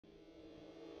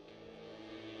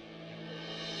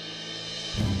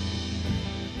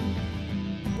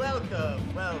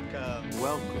welcome, welcome.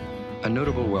 Welcome. A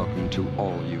notable welcome to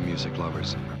all you music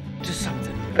lovers. To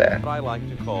something that I like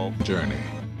to call journey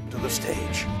to the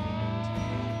stage.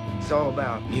 It's all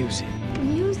about music.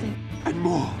 Music. And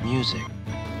more music.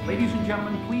 Ladies and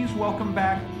gentlemen, please welcome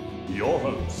back Your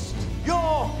host.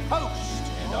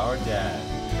 And our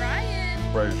dad,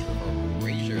 Brian.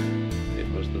 Fraser. It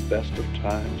was the best of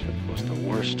times. It was the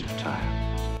worst of times.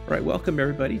 All right, welcome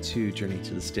everybody to Journey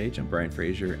to the Stage. I'm Brian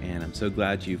Fraser, and I'm so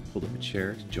glad you've pulled up a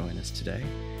chair to join us today.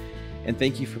 And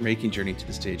thank you for making Journey to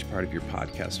the Stage part of your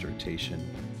podcast rotation.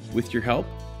 With your help,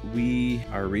 we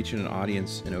are reaching an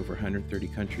audience in over 130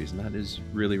 countries, and that is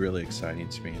really, really exciting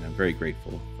to me. And I'm very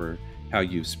grateful for how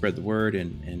you've spread the word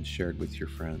and shared with your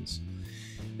friends.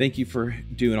 Thank you for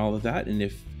doing all of that. And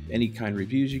if any kind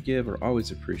reviews you give are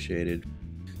always appreciated.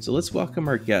 So let's welcome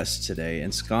our guest today.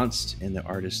 Ensconced in the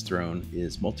artist throne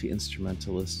is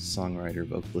multi-instrumentalist, songwriter,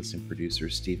 vocalist, and producer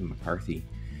Stephen McCarthy.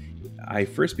 I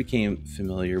first became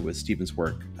familiar with Stephen's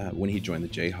work when he joined the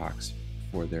Jayhawks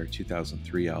for their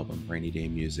 2003 album, Rainy Day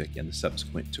Music, and the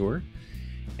subsequent tour,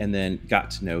 and then got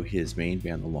to know his main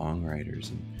band, the Long Ryders.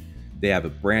 And they have a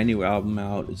brand new album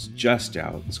out. It's just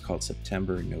out. It's called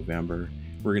September and November.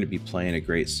 We're going to be playing a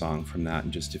great song from that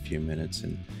in just a few minutes,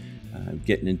 and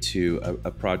getting into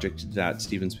a project that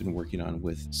Stephen's been working on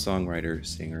with songwriter,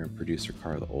 singer, and producer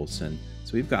Carla Olson.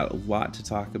 So we've got a lot to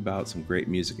talk about, some great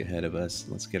music ahead of us.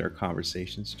 Let's get our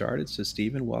conversation started. So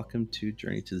Stephen, welcome to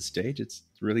Journey to the Stage. It's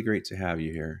really great to have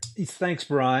you here. Thanks,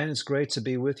 Brian. It's great to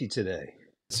be with you today.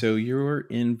 So you're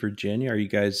in Virginia. Are you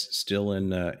guys still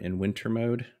in winter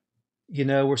mode? You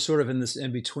know, we're sort of in this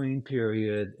in-between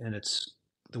period, and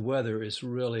the weather is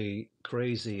really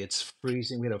crazy. It's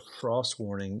freezing. We had a frost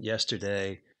warning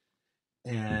yesterday,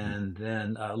 and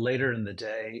then later in the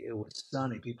day, it was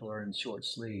sunny. People are in short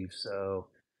sleeves. So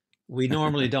we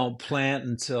normally don't plant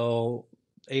until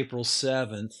April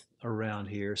 7th around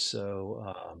here.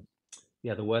 So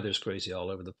yeah, the weather's crazy all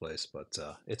over the place, but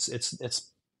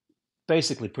it's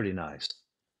basically pretty nice.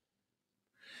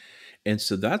 And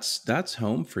so that's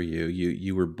home for you.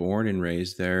 You were born and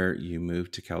raised there. You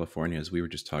moved to California, as we were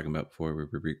just talking about before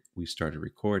we started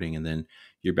recording, and then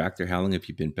you're back there. How long have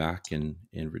you been back in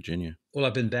Virginia? Well,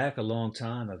 I've been back a long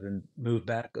time. Moved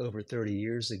back over 30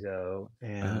 years ago,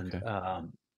 and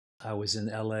I was in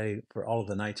LA for all of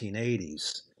the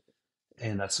 1980s,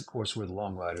 and that's of course where the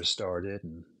Long Ryders started.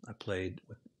 And I played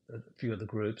with a few of the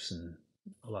groups and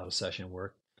a lot of session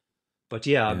work. But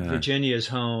yeah, Virginia is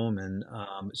home, and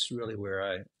it's really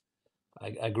where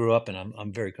I grew up, and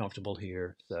I'm very comfortable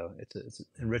here. So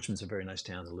and Richmond's a very nice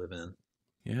town to live in.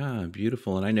 Yeah,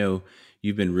 beautiful. And I know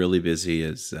you've been really busy.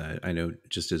 As I know,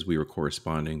 just as we were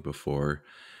corresponding before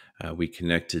we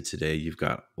connected today, you've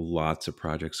got lots of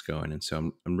projects going, and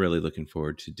so I'm really looking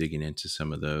forward to digging into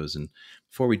some of those. And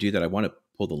before we do that, I want to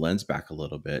pull the lens back a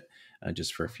little bit,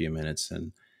 just for a few minutes.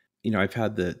 And you know, I've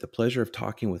had the pleasure of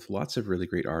talking with lots of really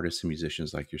great artists and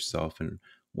musicians like yourself. And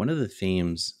one of the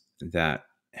themes that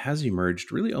has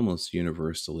emerged really almost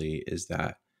universally is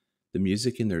that the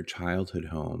music in their childhood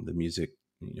home, the music,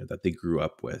 you know, that they grew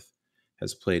up with,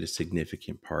 has played a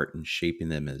significant part in shaping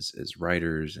them as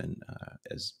writers and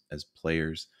as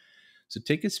players. So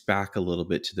take us back a little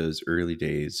bit to those early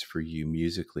days for you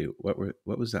musically. What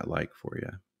was that like for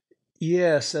you?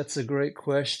 Yes, that's a great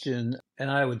question.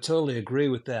 And I would totally agree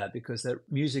with that, because that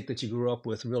music that you grew up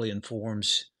with really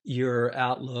informs your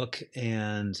outlook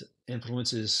and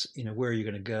influences, you know, where you're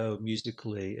going to go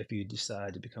musically if you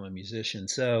decide to become a musician.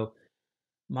 So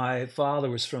my father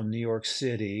was from New York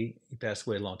City. He passed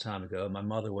away a long time ago. My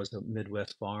mother was a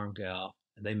Midwest farm gal,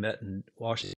 and they met in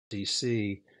Washington,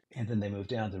 D.C., and then they moved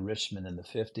down to Richmond in the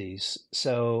 50s.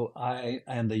 So I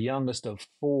am the youngest of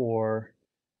four.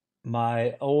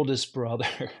 My oldest brother,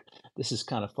 this is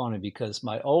kind of funny because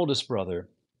my oldest brother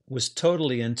was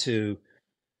totally into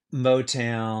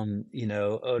Motown, you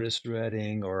know, Otis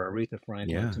Redding or Aretha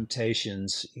Franklin,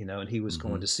 Temptations, you know, and he was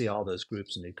going to see all those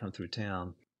groups and they'd come through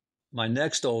town. My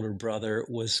next older brother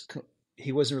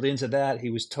he wasn't really into that. He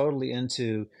was totally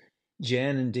into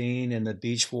Jan and Dean and the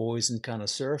Beach Boys and kind of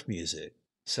surf music.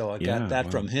 So I got that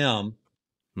from him.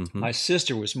 Mm-hmm. My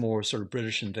sister was more sort of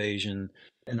British Invasion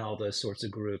and all those sorts of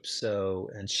groups. So,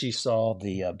 and she saw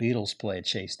the Beatles play at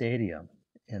Shea Stadium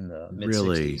in the mid-60s.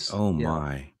 Really? Oh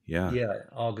my. Yeah. Yeah.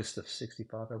 August of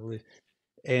 65, I believe.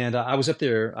 And I was up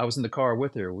there, I was in the car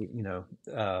with her. We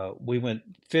went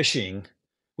fishing.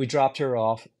 We dropped her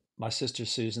off, my sister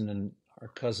Susan and our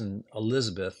cousin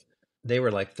Elizabeth. They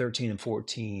were like 13 and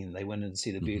 14. They went in to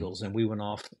see the Beatles, and we went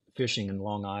off fishing in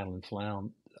Long Island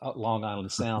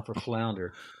Sound for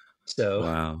flounder.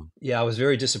 So, yeah, I was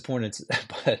very disappointed,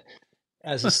 but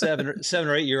as a 7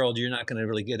 or 8 year old, you're not going to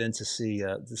really get in to see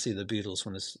the Beatles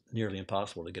when it's nearly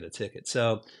impossible to get a ticket.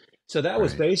 So that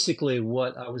was Right. basically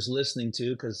what I was listening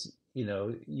to, because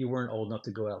you weren't old enough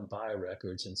to go out and buy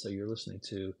records, and so you're listening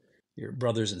to your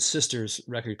brothers and sisters'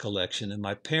 record collection. And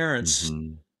my parents,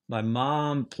 Hmm. my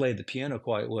mom played the piano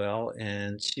quite well,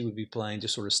 and she would be playing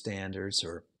just sort of standards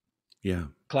or Yeah.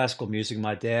 classical music.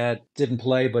 My dad didn't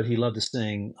play, but he loved to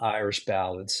sing Irish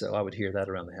ballads, so I would hear that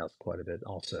around the house quite a bit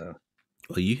also.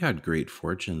 Well, you had great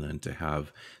fortune then to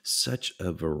have such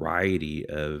a variety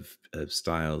of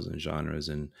styles and genres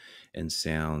and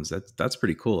sounds. That's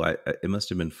pretty cool. It must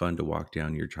have been fun to walk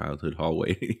down your childhood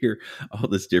hallway and hear all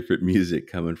this different music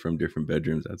coming from different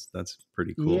bedrooms. That's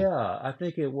pretty cool. Yeah, I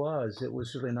think it was. It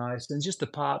was really nice. And just the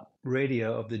pop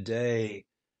radio of the day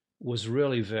was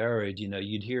really varied.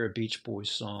 You'd hear a Beach Boys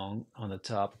song on the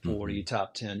top 40, Hmm.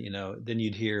 top 10, then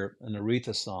you'd hear an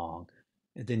Aretha song,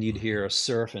 and then you'd hear Hmm. a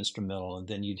surf instrumental, and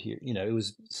then you'd hear, it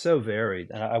was so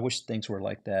varied. And I wish things were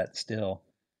like that still.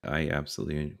 I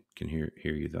absolutely can hear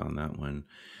you on that one.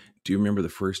 Do you remember the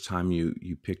first time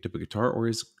you picked up a guitar, or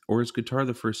is guitar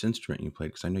the first instrument you played?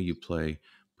 Because I know you play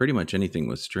pretty much anything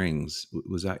with strings.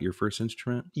 Was that your first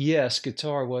instrument? Yes,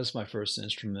 guitar was my first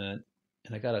instrument,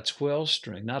 and I got a 12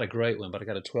 string, not a great one, but I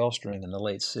got a 12 string in the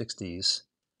late 60s.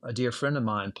 A dear friend of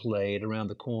mine played around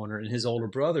the corner, and his older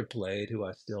brother played, who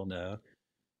I still know,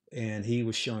 and he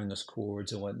was showing us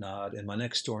chords and whatnot. And my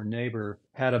next door neighbor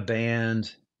had a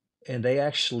band, and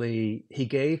he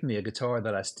gave me a guitar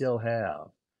that I still have,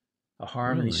 a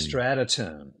Harmony Really?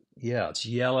 Stratotone. Yeah, it's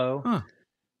yellow, Huh.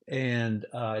 and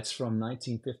it's from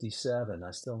 1957.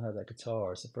 I still have that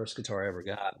guitar. It's the first guitar I ever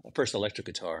got, my first electric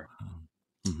guitar.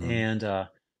 Mm-hmm. And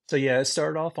so, yeah, it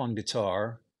started off on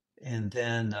guitar. And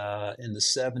then in the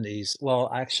 70s,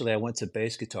 well, actually, I went to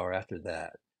bass guitar after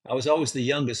that. I was always the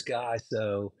youngest guy.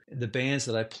 So the bands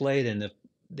that I played in, if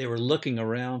they were looking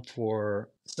around for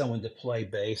someone to play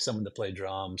bass, someone to play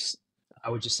drums, I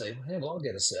would just say, hey, well, I'll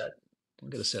get a set. I'll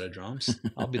get a set of drums.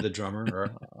 I'll be the drummer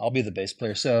or I'll be the bass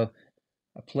player. So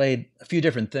I played a few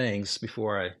different things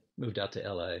before I moved out to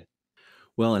LA.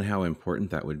 Well, and how important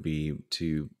that would be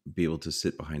to be able to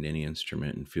sit behind any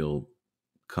instrument and feel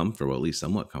comfortable, at least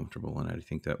somewhat comfortable. And I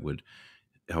think that would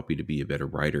help you to be a better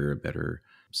writer, a better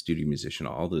studio musician,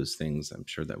 all those things. I'm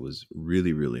sure that was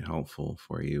really, really helpful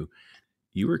for you.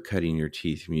 You were cutting your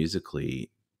teeth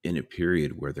musically in a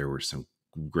period where there were some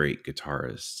great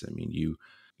guitarists. I mean,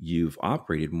 you've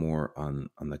operated more on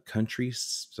the country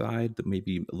side, but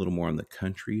maybe a little more on the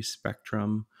country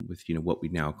spectrum with what we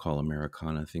now call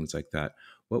Americana, things like that.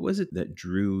 What was it that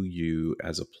drew you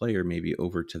as a player maybe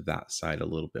over to that side a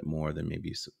little bit more than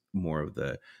maybe more of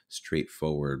the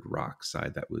straightforward rock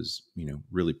side that was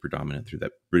really predominant through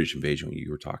that British invasion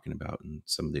you were talking about and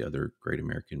some of the other great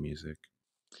American music?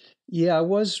 Yeah, I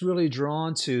was really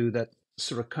drawn to that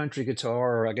sort of country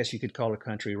guitar, or I guess you could call it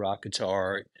country rock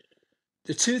guitar.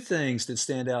 The two things that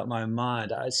stand out in my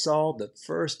mind, I saw the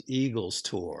first Eagles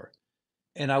tour,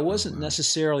 and I Oh wasn't wow.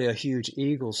 necessarily a huge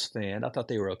Eagles fan. I thought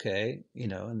they were okay,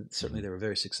 and certainly Mhm. they were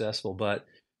very successful. But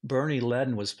Bernie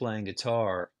Ledden was playing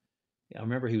guitar. I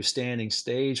remember he was standing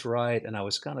stage right, and I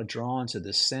was kind of drawn to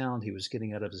this sound he was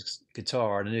getting out of his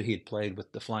guitar. And I knew he had played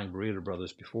with the Flying Burrito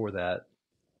Brothers before that.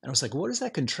 And I was like, what is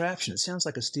that contraption? It sounds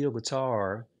like a steel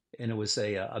guitar. And it was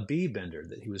a B bender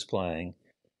that he was playing.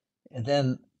 And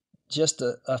then just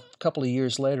a couple of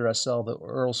years later, I saw the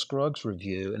Earl Scruggs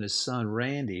review, and his son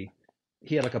Randy,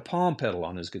 he had like a palm pedal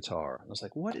on his guitar. I was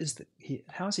like, what is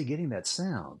how is he getting that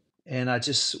sound? And I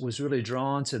just was really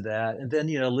drawn to that. And then,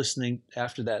 listening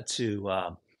after that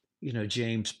to,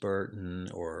 James Burton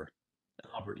or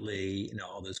Albert Lee,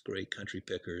 all those great country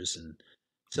pickers. And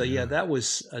so, yeah, Yeah. that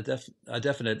was a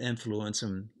definite influence.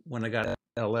 And when I got to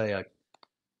LA, I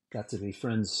got to be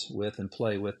friends with and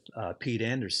play with Pete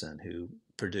Anderson, who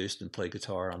produced and played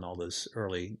guitar on all those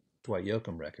early Dwight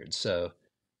Yoakam records. So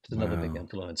it's another big Wow.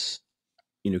 influence.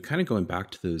 Kind of going back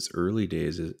to those early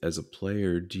days as a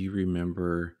player, do you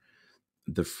remember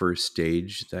the first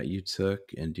stage that you took?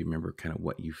 And do you remember kind of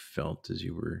what you felt as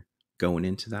you were going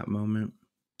into that moment?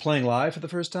 Playing live for the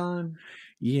first time?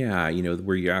 Yeah,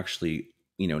 where you actually,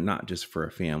 not just for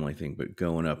a family thing, but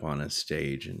going up on a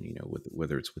stage and, with,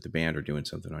 whether it's with a band or doing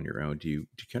something on your own, do you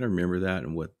kind of remember that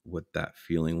and what that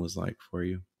feeling was like for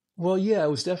you? Well, yeah, it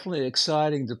was definitely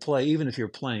exciting to play, even if you're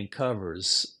playing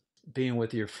covers, being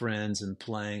with your friends and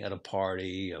playing at a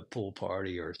party, a pool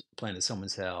party, or playing at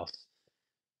someone's house.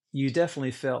 You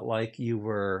definitely felt like you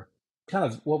were kind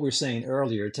of what we were saying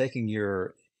earlier, taking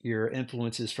your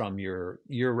influences from your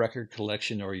record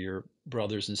collection or your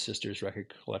brothers and sisters'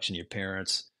 record collection, your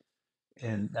parents,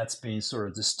 and that's being sort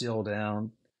of distilled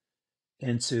down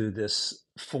into this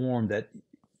form that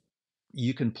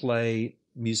you can play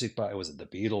music by, was it the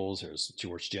Beatles or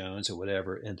George Jones or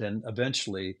whatever, and then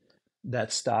eventually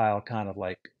that style kind of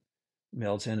like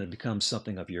melds in and becomes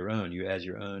something of your own. You add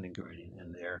your own ingredient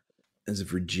in there. As a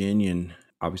Virginian,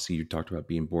 obviously you talked about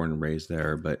being born and raised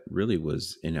there, but really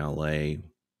was in LA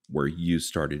where you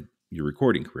started your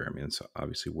recording career. I mean, it's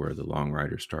obviously where the Long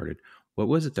Ryders started. What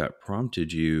was it that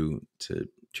prompted you to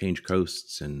change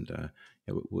coasts, and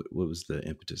what was the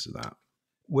impetus of that?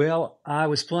 Well, I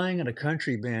was playing in a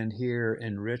country band here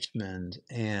in Richmond,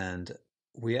 and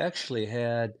we actually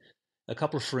had a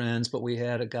couple of friends, but we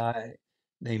had a guy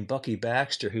named Bucky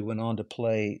Baxter who went on to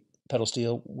play pedal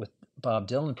steel with Bob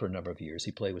Dylan for a number of years.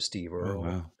 He played with Steve Oh,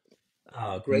 Earle.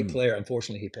 wow. Great player.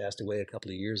 Unfortunately, he passed away a couple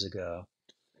of years ago.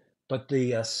 But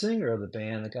the singer of the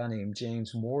band, a guy named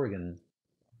James Morgan,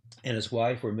 and his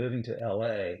wife were moving to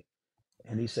LA.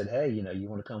 And he said, "Hey, you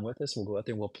want to come with us? We'll go out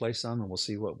there and we'll play some and we'll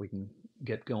see what we can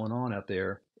get going on out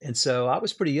there." And so I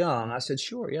was pretty young. I said,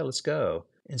 "Sure, yeah, let's go."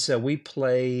 And so we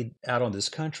played out on this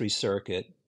country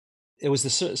circuit. It was the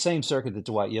same circuit that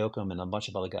Dwight Yoakam and a bunch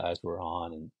of other guys were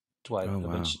on. And Dwight, Oh,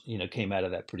 wow. came out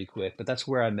of that pretty quick. But that's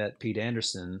where I met Pete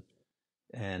Anderson.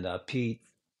 And Pete,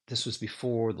 this was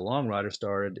before the Long Rider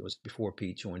started. It was before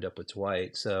Pete joined up with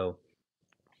Dwight. So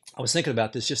I was thinking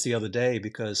about this just the other day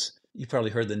because you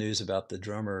probably heard the news about the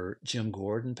drummer Jim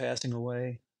Gordon passing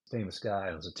away. Famous guy.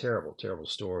 It was a terrible, terrible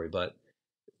story. But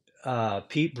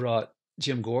Pete brought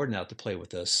Jim Gordon out to play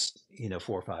with us, 4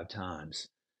 or 5 times.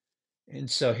 And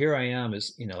so here I am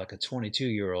as, like a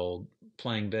 22-year-old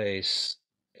playing bass,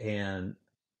 and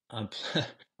I'm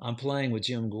I'm playing with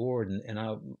Jim Gordon, and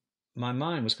my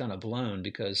mind was kind of blown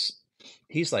because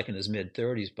he's like in his mid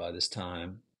 30s by this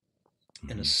time,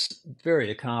 and a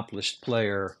very accomplished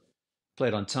player,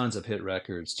 played on tons of hit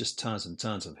records, just tons and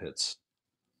tons of hits.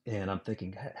 And I'm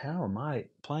thinking, how am I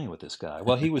playing with this guy?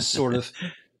 Well, he was sort of,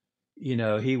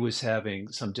 he was having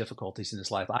some difficulties in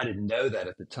his life. I didn't know that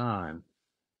at the time,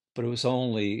 but it was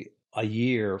only a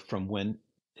year from when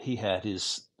he had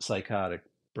his psychotic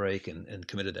break and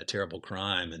committed that terrible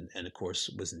crime, and of course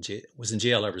was in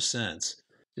jail ever since.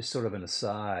 Just sort of an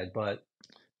aside, but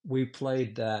we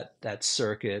played that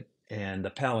circuit, and the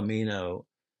Palomino,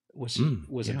 which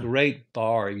was a Yeah, great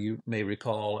bar, you may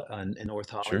recall, in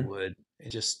North sure. Hollywood.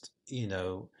 And just,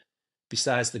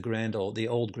 besides the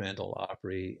old Grand Ole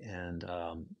Opry, and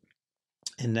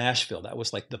in Nashville, that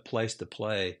was like the place to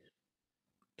play.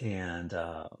 And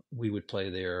we would play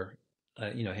there,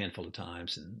 a handful of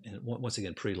times, and once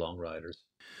again, pre-Long Riders.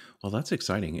 Well, that's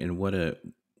exciting, and what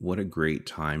a great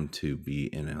time to be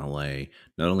in LA.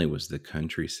 Not only was the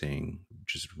country scene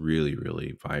just really,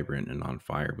 really vibrant and on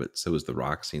fire, but so was the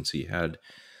rock scene. So you had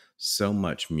so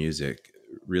much music.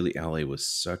 Really, LA was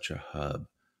such a hub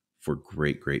for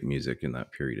great, great music in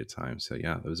that period of time. So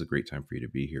yeah, it was a great time for you to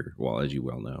be here. Well, as you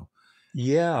well know.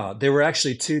 Yeah, there were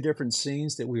actually two different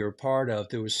scenes that we were part of.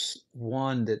 There was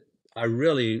one that I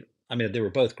mean, they were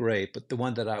both great, but the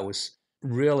one that I was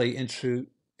really into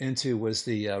was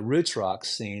the roots rock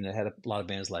scene. It had a lot of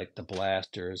bands like the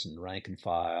Blasters and Rank and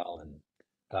File and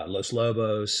Los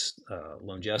Lobos,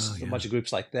 Lone Oh Justice, a yeah. bunch of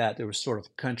groups like that. There was sort of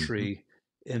Hmm. country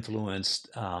influenced,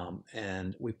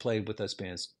 and we played with those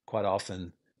bands quite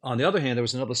often. On the other hand, there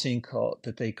was another scene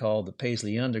that they called the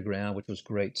Paisley Underground, which was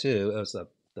great too. It was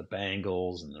the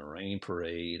Bangles and the Rain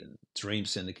Parade and Dream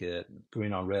Syndicate and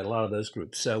Green on Red, a lot of those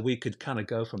groups. So we could kind of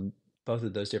go from both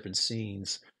of those different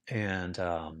scenes, and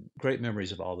great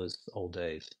memories of all those old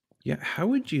days. Yeah, how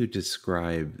would you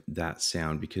describe that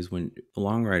sound? Because when the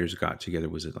Long Riders got together,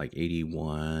 was it like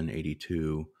 81,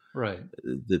 82? Right.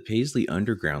 The Paisley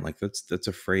Underground, like that's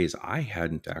a phrase I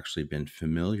hadn't actually been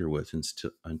familiar with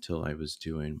until I was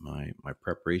doing my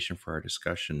preparation for our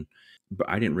discussion. But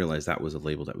I didn't realize that was a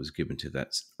label that was given to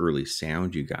that early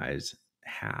sound you guys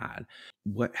had.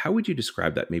 How would you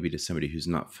describe that maybe to somebody who's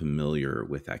not familiar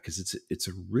with that? Because it's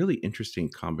a really interesting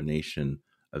combination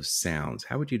of sounds.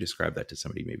 How would you describe that to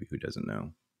somebody maybe who doesn't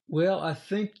know? Well, I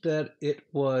think that it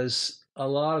was a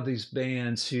lot of these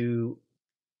bands who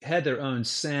had their own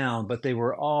sound, but they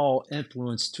were all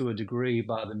influenced to a degree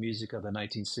by the music of the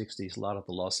 1960s. A lot of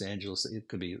the Los Angeles, it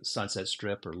could be Sunset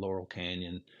Strip or Laurel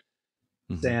Canyon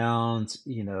Hmm. sounds,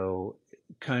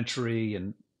 country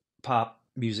and pop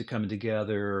music coming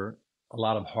together. A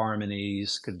lot of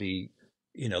harmonies, could be,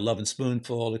 Love and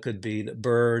Spoonful. It could be the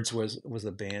Birds was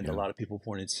a band a Yeah. lot of people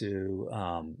pointed to.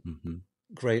 Hmm.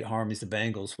 Great harmonies. The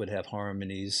Bangles would have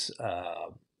harmonies.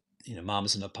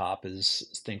 Mamas and the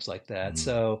Papas, things like that. Hmm.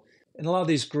 So, and a lot of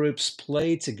these groups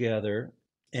played together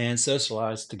and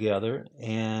socialized together.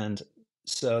 And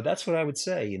So that's what I would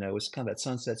say. It was kind of that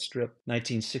Sunset Strip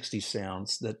 1960s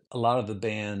sounds that a lot of the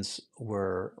bands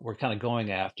were kind of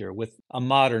going after with a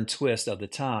modern twist of the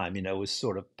time, with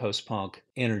sort of post-punk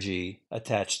energy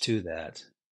attached to that.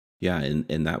 Yeah,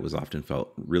 and that was often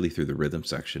felt really through the rhythm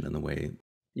section and the way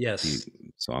the Yes.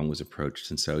 song was approached.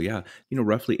 And so, yeah,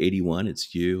 roughly 81,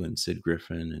 it's you and Sid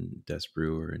Griffin and Des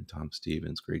Brewer and Tom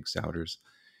Stevens, Greg Souders.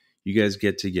 You guys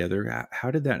get together.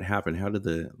 How did that happen? How did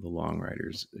the Long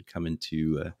Ryders come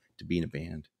into to being a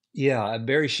band? Yeah,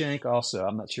 Barry Shank also.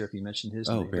 I'm not sure if you mentioned his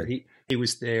Oh, name, but very he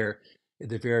was there at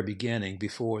the very beginning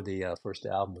before the first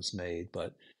album was made.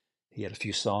 But he had a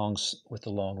few songs with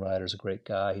the Long Ryders. A great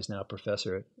guy. He's now a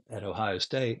professor at Ohio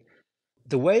State.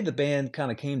 The way the band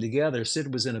kind of came together,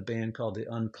 Sid was in a band called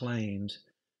the Unclaimed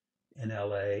in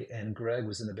LA, and Greg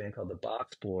was in a band called the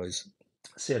Box Boys.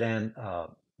 Sid and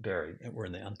Barry were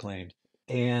in the Unclaimed.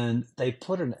 And they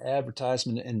put an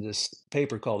advertisement in this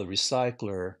paper called The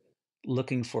Recycler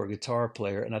looking for a guitar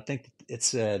player. And I think it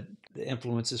said the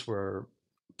influences were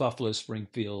Buffalo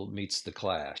Springfield meets The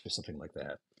Clash or something like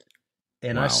that.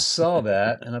 And I wow. saw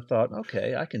that and I thought,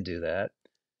 okay, I can do that.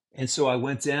 And so I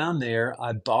went down there.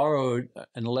 I borrowed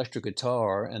an electric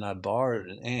guitar and I borrowed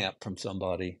an amp from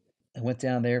somebody. I went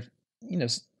down there,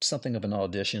 something of an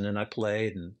audition, and I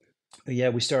played. And yeah,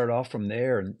 we started off from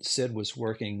there. And Sid was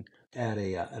working at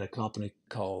a company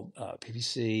called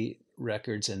PVC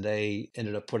Records, and they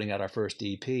ended up putting out our first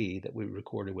EP that we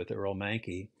recorded with Earl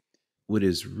Mankey. What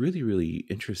is really, really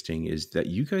interesting is that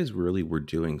you guys really were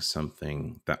doing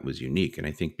something that was unique. And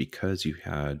I think because you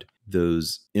had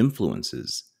those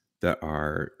influences that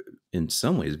are in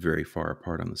some ways very far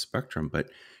apart on the spectrum, but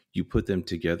you put them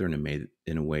together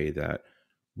in a way that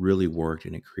really worked,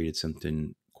 and it created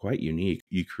something quite unique.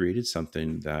 You created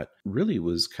something that really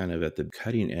was kind of at the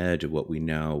cutting edge of what we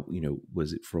now,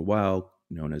 was it for a while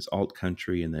known as alt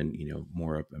country, and then,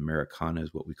 more of Americana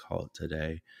is what we call it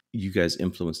today. You guys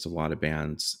influenced a lot of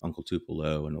bands, Uncle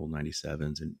Tupelo and Old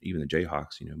 97s, and even the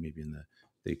Jayhawks, maybe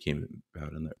they came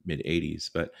out in the mid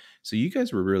 80s. But so you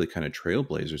guys were really kind of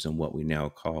trailblazers in what we now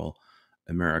call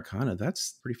Americana.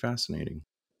 That's pretty fascinating.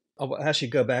 Oh, I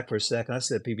should go back for a second. I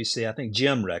said PBC. I think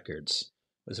Gem Records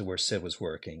was where Sid was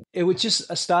working. It was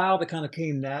just a style that kind of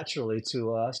came naturally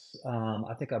to us.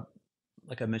 I think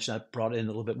like I mentioned, I brought in a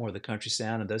little bit more of the country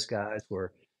sound, and those guys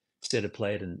were Sid had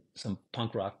played in some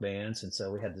punk rock bands, and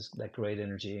so we had that great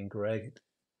energy. And Greg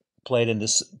played in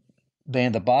this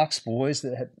band, the Box Boys,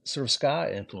 that had sort of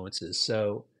ska influences.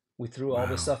 So we threw all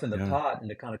this Wow. stuff in the Yeah. pot,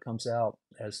 and it kind of comes out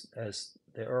as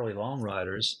the early Long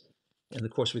Riders. And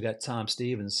of course, we got Tom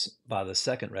Stevens by the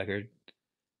second record,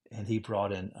 and he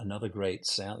brought in another great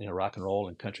sound, rock and roll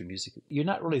and country music. You're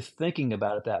not really thinking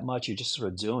about it that much; you're just sort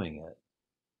of doing it,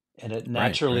 and it Right.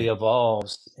 naturally Right.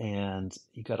 evolves. And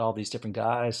you got all these different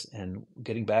guys, and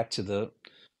getting back to the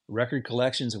record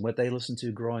collections and what they listened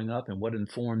to growing up and what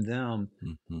informed them.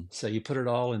 Hmm. So you put it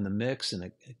all in the mix, and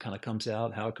it kind of comes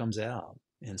out how it comes out.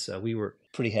 And so we were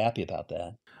pretty happy about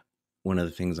that. One of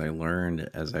the things I learned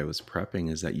as I was prepping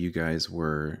is that you guys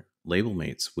were label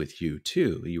mates with you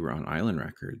too. You were on Island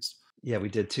Records. Yeah, we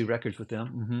did 2 records with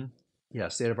them. Yeah,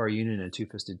 State of Our Union and Two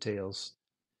Fisted Tales.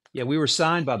 Yeah, we were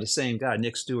signed by the same guy.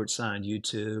 Nick Stewart signed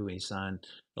U2, and he signed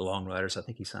the Long Riders. I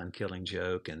think he signed Killing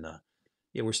Joke, and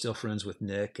yeah, we're still friends with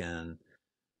Nick, and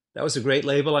that was a great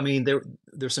label. I mean,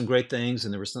 there's some great things,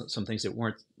 and there were some things that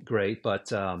weren't great, but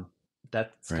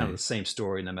that's kind of Right. the same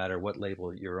story no matter what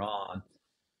label you're on.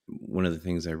 One of the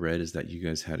things I read is that you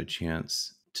guys had a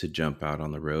chance to jump out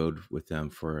on the road with them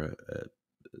for a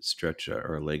stretch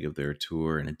or a leg of their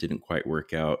tour, and it didn't quite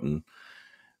work out. And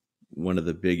one of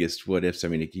the biggest what ifs, I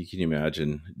mean, you can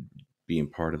imagine being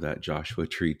part of that Joshua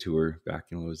Tree tour back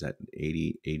in, what was that,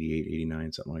 80, 88,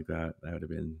 89, something like that. That would have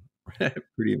been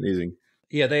pretty amazing.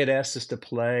 Yeah, they had asked us to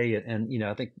play, and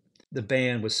I think the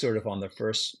band was sort of on the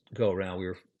first go around. We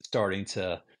were starting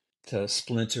to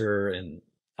splinter, and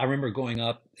I remember going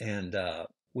up and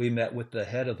we met with the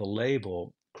head of the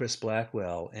label, Chris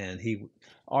Blackwell, and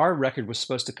our record was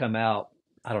supposed to come out.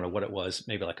 I don't know what it was,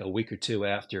 maybe like a week or two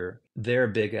after their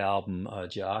big album,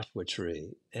 Joshua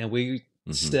Tree, and we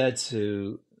Hmm. said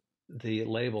to the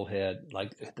label head,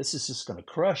 like, this is just going to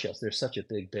crush us. They're such a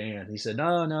big band. He said,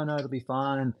 no, no, no, it'll be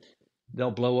fine. They'll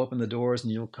blow open the doors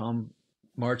and you'll come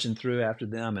marching through after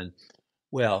them. And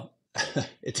well,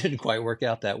 it didn't quite work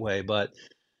out that way, but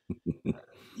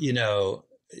you know,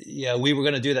 yeah, we were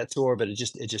going to do that tour, but it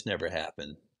just never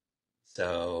happened.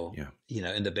 So, Yeah.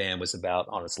 and the band was about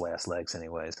on its last legs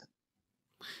anyways.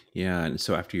 Yeah. And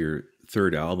so after your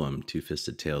third album, Two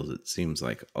Fisted Tales, it seems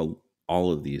like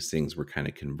all of these things were kind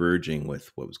of converging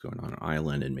with what was going on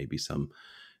Island, and maybe some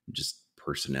just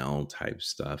personnel type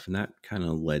stuff, and that kind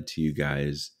of led to you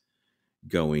guys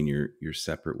going your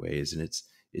separate ways. And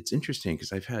it's interesting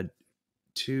because I've had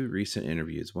two recent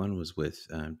interviews. One was with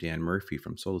Dan Murphy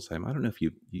from Soul Time. I don't know if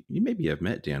you maybe have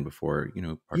met Dan before,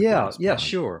 Yeah,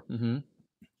 sure.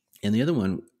 And the other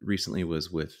one recently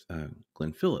was with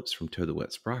Glenn Phillips from Toe the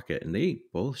Wet Sprocket, and they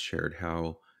both shared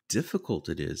how difficult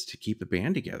it is to keep a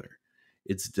band together.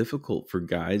 It's difficult for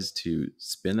guys to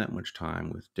spend that much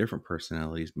time with different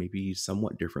personalities, maybe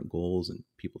somewhat different goals, and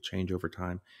people change over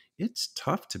time. It's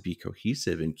tough to be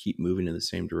cohesive and keep moving in the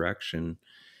same direction.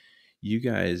 You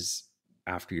guys,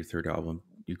 after your third album,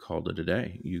 you called it a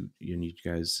day. You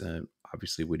guys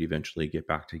obviously would eventually get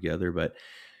back together, but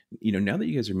now that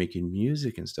you guys are making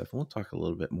music and stuff, and we'll talk a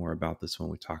little bit more about this when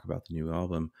we talk about the new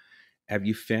album. Have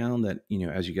you found that,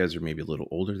 as you guys are maybe a little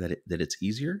older, that it's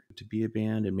easier to be a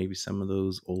band, and maybe some of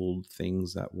those old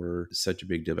things that were such a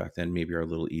big deal back then maybe are a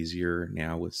little easier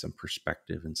now with some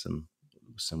perspective and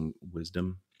some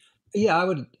wisdom? Yeah, I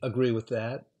would agree with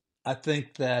that. I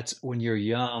think that when you're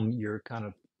young, you're kind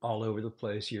of all over the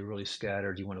place. You're really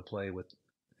scattered. You want to play with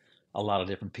a lot of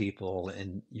different people,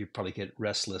 and you probably get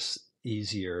restless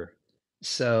easier.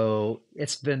 So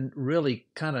it's been really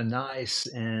kind of nice.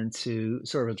 And to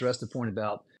sort of address the point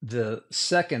about the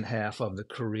second half of the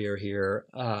career here,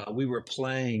 we were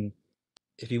playing,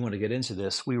 if you want to get into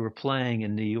this, we were playing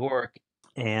in New York,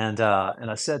 and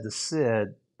I said to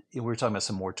Sid, we were talking about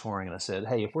some more touring, and I said,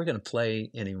 hey, if we're going to play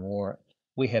anymore,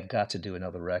 we have got to do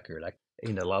another record. I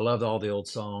loved all the old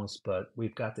songs, but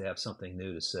we've got to have something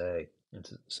new to say and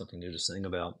something new to sing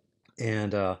about.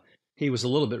 And he was a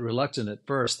little bit reluctant at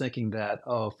first, thinking that,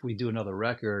 if we do another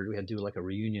record, we had to do like a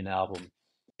reunion album,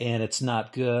 and it's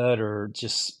not good or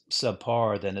just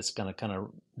subpar, then it's going to kind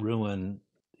of ruin,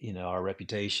 our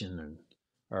reputation and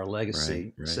our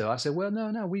legacy. Right. So I said, well,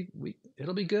 no, we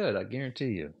it'll be good. I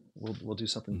guarantee you, we'll do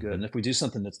something good. And if we do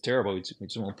something that's terrible, we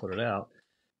just won't put it out.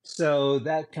 So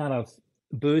that kind of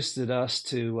boosted us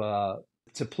to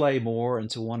play more and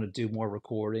to want to do more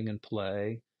recording and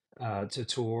play, to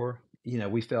tour.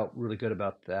 We felt really good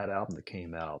about that album that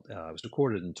came out. It was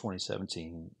recorded in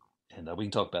 2017, and we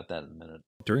can talk about that in a minute.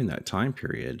 During that time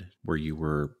period where you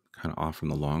were kind of off from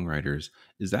the Long Ryders,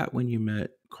 is that when you met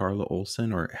Carla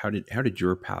Olson, or how did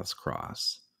your paths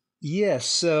cross? Yes,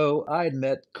 so I had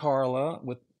met Carla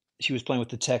she was playing with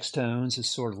the Textones. It's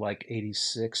sort of like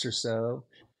 86 or so.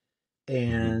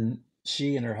 And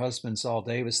she and her husband, Saul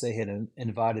Davis, they had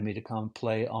invited me to come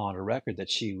play on a record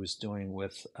that she was doing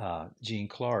with Gene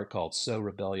Clark called So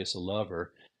Rebellious a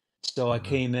Lover. So I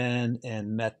came in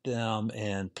and met them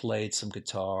and played some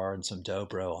guitar and some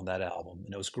dobro on that album.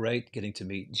 And it was great getting to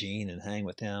meet Gene and hang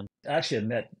with him. I actually had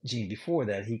met Gene before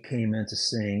that. He came in to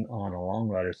sing on a Long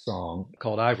Ryders song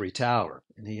called Ivory Tower.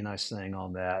 And he and I sang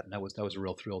on that. And that was a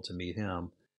real thrill to meet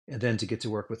him. And then to get to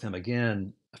work with him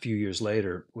again a few years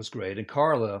later was great. And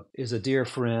Carla is a dear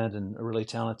friend and a really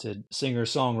talented singer,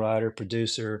 songwriter,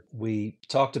 producer. We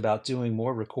talked about doing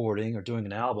more recording or doing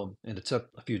an album, and it took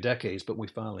a few decades, but we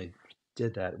finally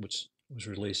did that, which was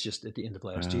released just at the end of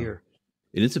last year.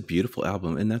 It is a beautiful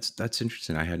album, and that's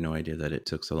interesting. I had no idea that it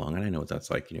took so long, and I know what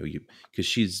that's like. Because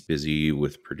she's busy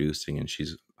with producing, and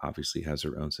she's obviously has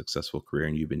her own successful career,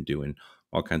 and you've been doing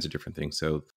all kinds of different things.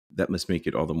 So that must make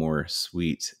it all the more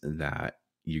sweet that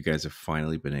you guys have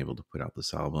finally been able to put out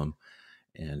this album,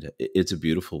 and it's a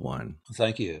beautiful one.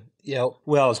 Thank you. Yeah,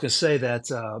 well, I was going to say that,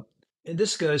 and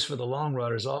this goes for the Long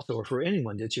Ryders also, or for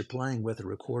anyone that you're playing with or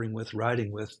recording with,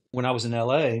 writing with. When I was in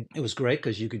LA, it was great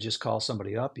because you could just call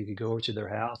somebody up. You could go over to their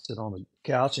house, sit on the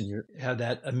couch, and you have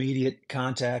that immediate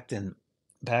contact and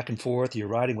back and forth. You're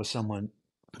writing with someone.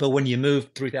 But when you move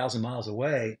 3,000 miles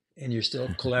away and you're still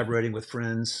collaborating with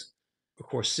friends, of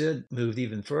course, Sid moved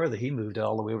even further. He moved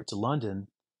all the way over to London.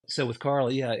 So with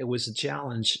Carla, yeah, it was a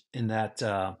challenge in that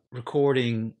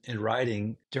recording and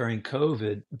writing during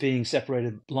COVID, being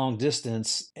separated long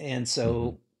distance. And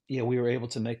so, yeah, we were able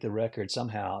to make the record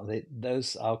somehow.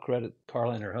 I'll credit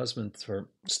Carla and her husband for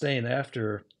staying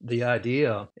after the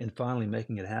idea and finally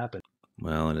making it happen.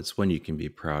 Well, and it's one you can be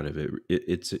proud of.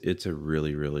 It's a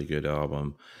really, really good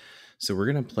album. So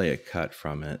we're going to play a cut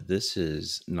from it. This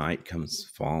is Night Comes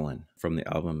Falling from the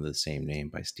album of the same name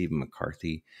by Stephen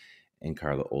McCarthy and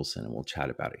Carla Olson, and we'll chat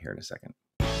about it here in a second.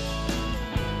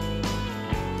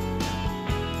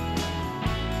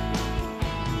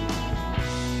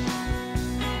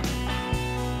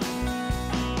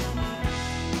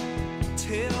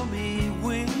 Tell me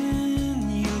when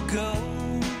you go,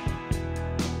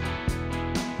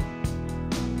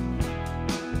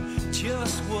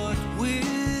 just what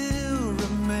will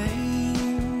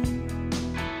remain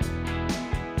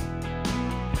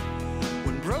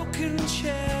when broken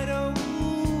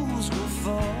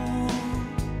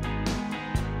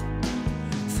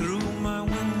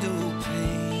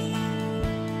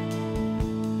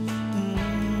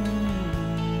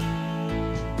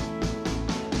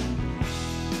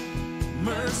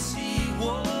Mercy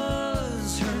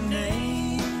was her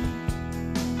name,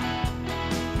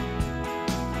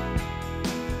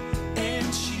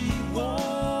 and she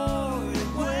wore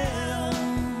it well.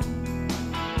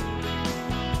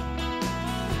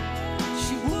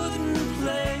 She wouldn't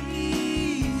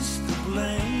place the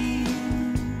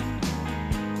blame,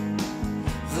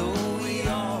 though we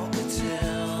all could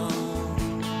tell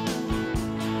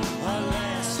our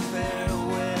last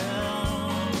farewell.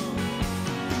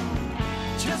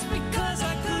 Just because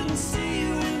I couldn't see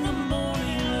you in the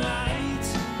morning light,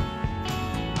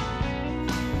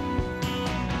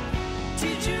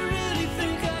 did you really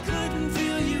think I couldn't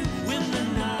feel you when the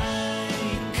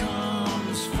night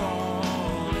comes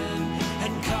falling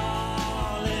and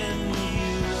calling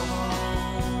you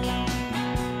home?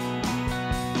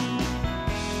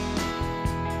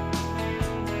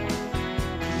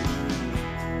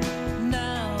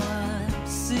 Now I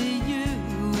see you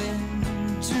in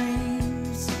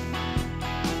dreams,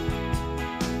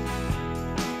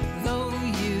 though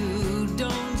you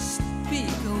don't speak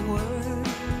a word.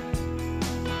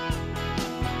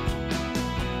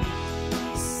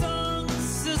 Songs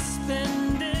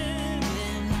suspended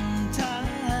in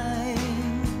time,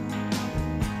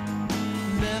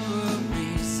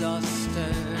 memories are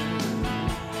stirred,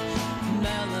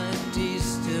 melodies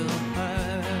still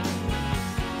heard.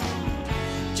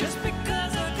 Just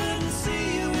because I couldn't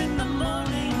see you in the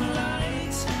morning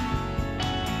light,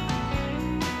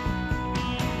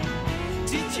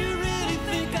 did you really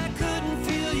think I couldn't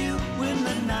feel you when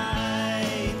the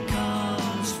night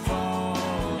comes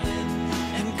falling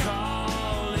and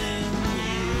calling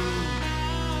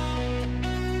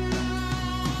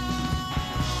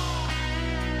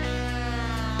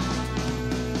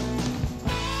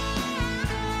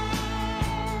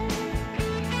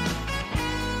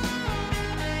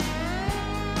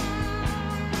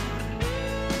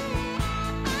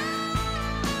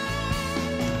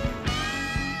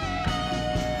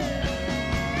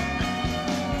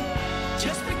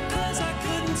Just because I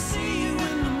couldn't see you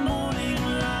in the morning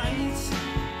light,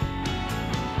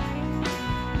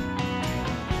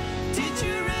 did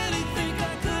you really think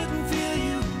I couldn't feel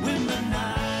you when the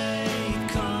night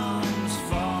comes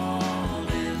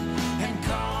falling and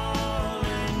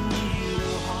calling you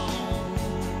home?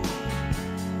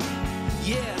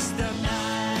 Yes, the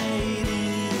night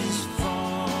is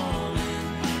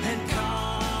falling and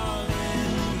calling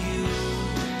you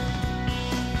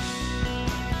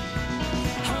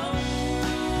home.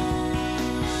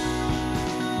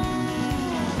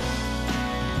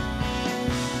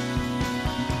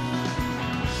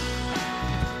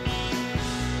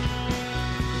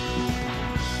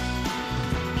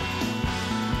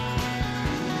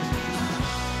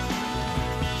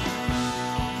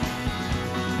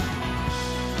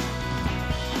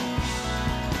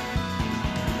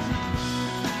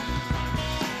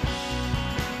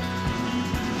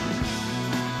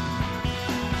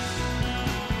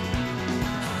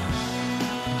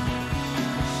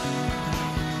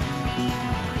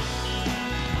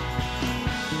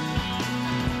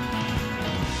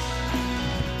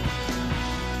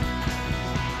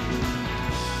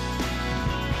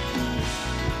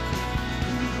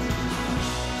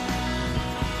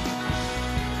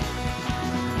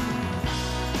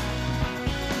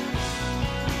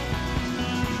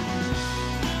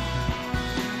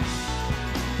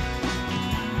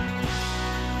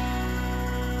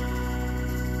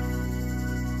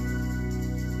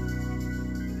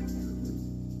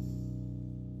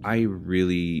 I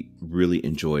really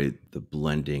enjoyed the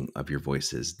blending of your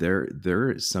voices.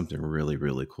 There is something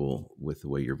really cool with the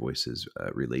way your voices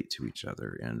relate to each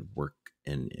other and work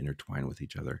and intertwine with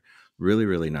each other.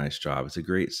 Really nice job. It's a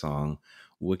great song.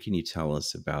 What can you tell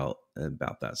us about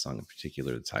that song in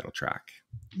particular, the title track?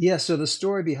 Yeah, so the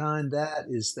story behind that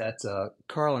is that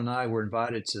Carl and I were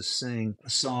invited to sing a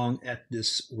song at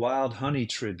this Wild Honey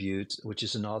tribute, which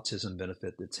is an autism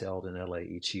benefit that's held in LA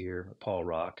each year, Paul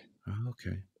Rock. Oh,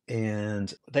 okay.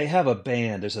 And they have a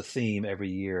band. There's a theme every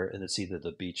year, and it's either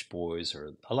the Beach Boys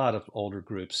or a lot of older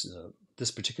groups. This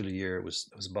particular year, it was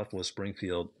Buffalo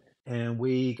Springfield. And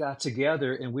we got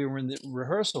together and we were in the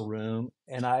rehearsal room.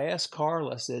 And I asked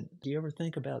Carla, I said, "Do you ever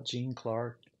think about Gene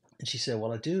Clark?" And she said,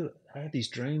 "Well, I do. I have these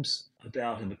dreams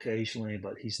about him occasionally,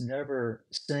 but he's never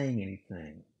saying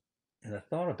anything." And I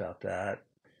thought about that.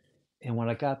 And when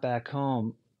I got back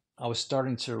home, I was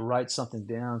starting to write something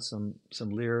down, some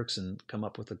lyrics, and come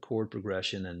up with a chord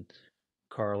progression. And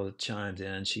Carla chimed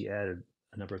in. She added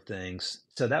a number of things.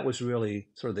 So that was really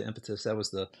sort of the impetus. That was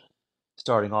the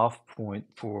starting off point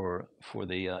for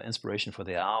the inspiration for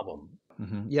the album.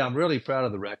 Yeah, I'm really proud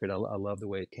of the record. I love the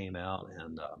way it came out,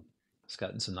 and It's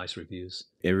gotten some nice reviews.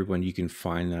 Everyone, you can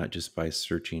find that just by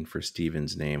searching for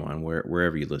Stephen's name on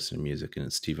wherever you listen to music, and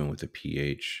it's Stephen with a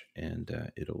PH, and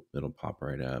it'll pop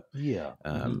right up. Yeah.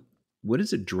 What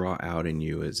does it draw out in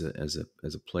you as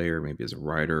a player, maybe as a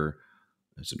writer,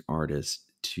 as an artist,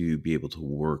 to be able to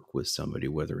work with somebody,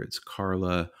 whether it's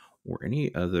Carla or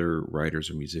any other writers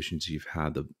or musicians you've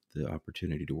had the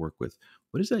opportunity to work with?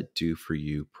 What does that do for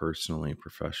you personally and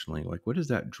professionally? Like, what does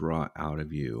that draw out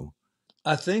of you?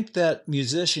 I think that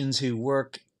musicians who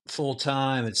work full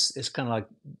time, it's kind of like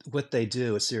what they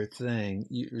do. It's their thing.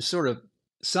 You sort of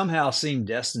somehow seem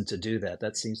destined to do that.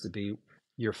 That seems to be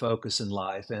your focus in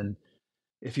life. And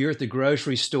if you're at the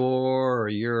grocery store or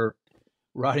you're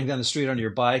riding down the street on your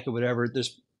bike or whatever,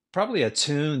 there's probably a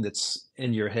tune that's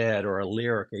in your head or a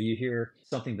lyric, or you hear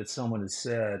something that someone has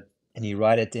said and you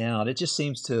write it down. It just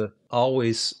seems to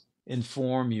always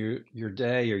inform your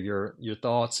day or your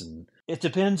thoughts. And it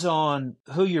depends on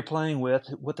who you're playing with,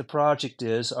 what the project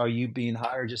is. Are you being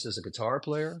hired just as a guitar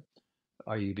player?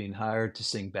 Are you being hired to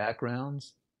sing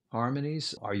backgrounds,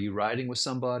 harmonies? Are you writing with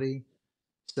somebody?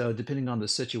 So depending on the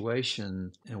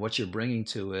situation and what you're bringing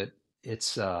to it,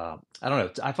 it's I don't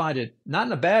know. I find it not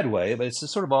in a bad way, but it's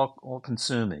just sort of all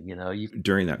consuming. You know,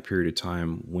 During that period of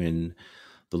time when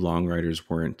the Long Ryders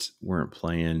weren't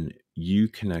playing, you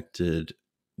connected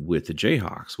with the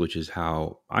Jayhawks, which is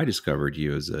how I discovered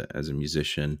you as a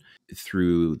musician,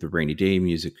 through the Rainy Day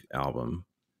music album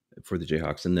for the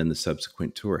Jayhawks, and then the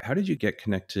subsequent tour. How did you get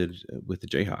connected with the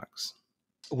Jayhawks?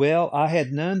 Well, I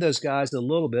had known those guys a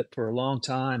little bit for a long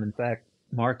time. In fact,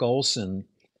 Mark Olson,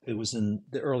 who was in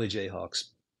the early Jayhawks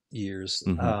years,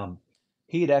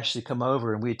 he had actually come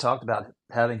over and we had talked about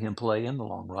having him play in the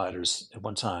Long Ryders at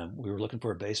one time. We were looking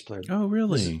for a bass player. Oh,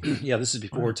 really? This is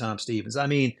before Tom Stevens. I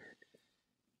mean,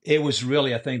 it was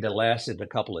really a thing that lasted a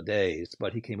couple of days,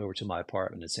 but he came over to my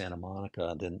apartment in Santa Monica,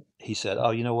 and then he said, "Oh,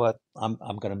 you know what? I'm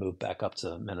going to move back up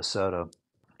to Minnesota."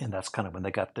 And that's kind of when they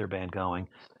got their band going.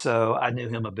 So I knew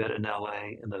him a bit in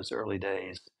LA in those early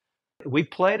days. We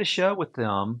played a show with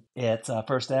them at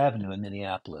First Avenue in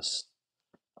Minneapolis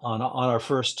on our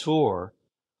first tour.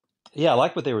 Yeah, I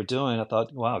liked what they were doing. I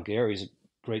thought, wow, Gary's a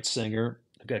great singer.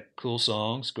 They've got cool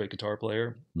songs, great guitar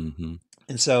player. Mm-hmm.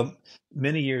 And so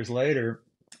many years later,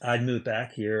 I'd moved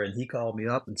back here, and he called me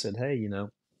up and said, "Hey, you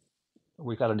know,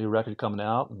 we got a new record coming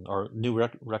out, or new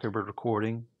record we're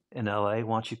recording in LA.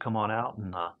 Why don't you come on out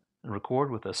and record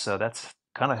with us?" So that's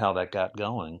kind of how that got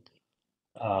going.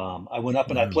 I went up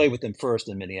and I played with them first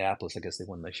in Minneapolis. I guess they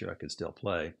wanted to make sure I could still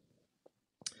play.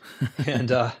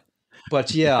 And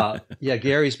but yeah,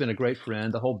 Gary's been a great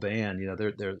friend. The whole band, you know,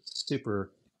 they're super,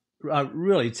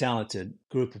 really talented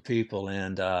group of people.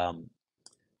 And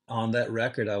on that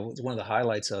record, one of the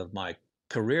highlights of my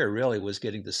career really was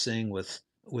getting to sing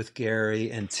with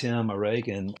Gary and Tim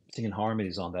Aragon, singing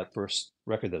harmonies on that first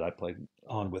record that I played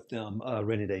on with them,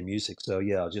 Rainy Day Music. So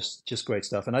yeah, just great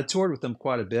stuff. And I toured with them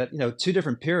quite a bit, you know, two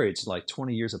different periods, like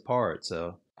 20 years apart.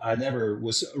 So I never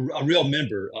was a real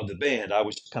member of the band. I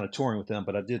was kind of touring with them,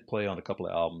 but I did play on a couple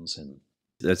of albums. And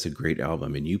that's a great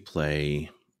album. And you play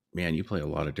a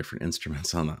lot of different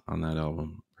instruments on that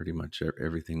album. Pretty much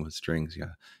everything with strings.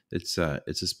 Yeah, it's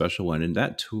a special one. And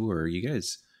that tour, you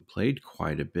guys played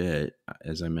quite a bit.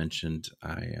 As I mentioned,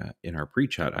 in our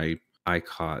pre-chat, I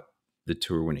caught the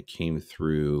tour when it came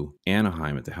through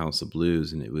Anaheim at the House of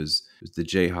Blues, and it was the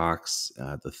Jayhawks,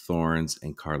 the Thorns,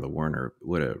 and Carla Werner.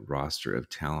 What a roster of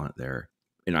talent there.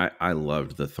 And I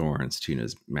loved the Thorns,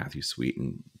 Tina's Matthew Sweet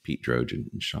and Pete Droge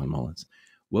and Sean Mullins.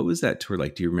 What was that tour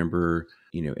like? Do you remember,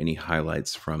 you know, any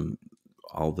highlights from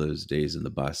all those days in the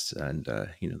bus? And,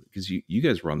 you know, because you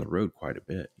guys were on the road quite a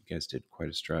bit. You guys did quite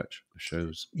a stretch of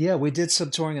shows. Yeah, we did some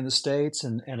touring in the States,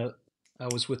 and I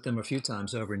was with them a few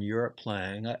times over in Europe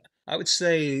playing. I would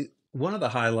say one of the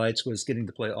highlights was getting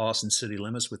to play Austin City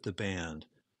Limits with the band.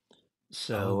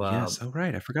 So yes,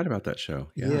 right. I forgot about that show.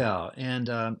 Yeah, and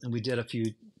we did a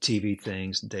few TV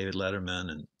things, David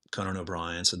Letterman and Conan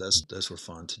O'Brien. So those were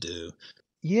fun to do.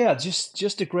 Yeah,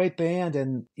 just a great band.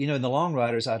 And you know, in the Long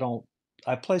Ryders,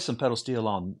 I play some pedal steel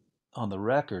on the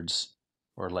records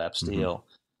or lap steel,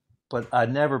 but I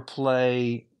never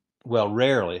play. Well,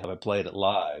 rarely have I played it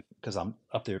live because I'm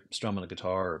up there strumming a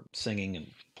guitar, or singing and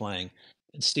playing.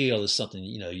 And steel is something,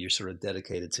 you know, you're sort of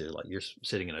dedicated to, like you're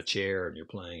sitting in a chair and you're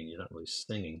playing, you're not really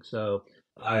singing. So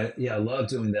I love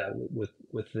doing that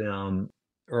with them.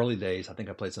 Early days, I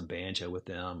think I played some banjo with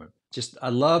them. I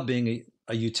love being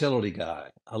a utility guy.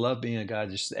 I love being a guy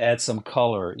that just adds some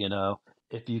color, you know.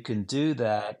 If you can do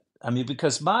that, I mean,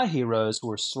 because my heroes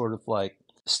were sort of like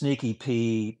Sneaky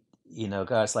Pete, you know,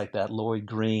 guys like that, Lloyd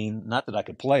Green. Not that I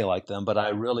could play like them, but I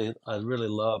really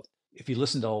loved if you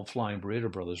listen to old Flying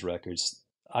Burrito Brothers records,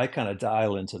 I kind of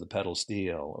dial into the pedal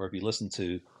steel. Or if you listen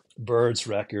to Bird's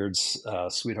records,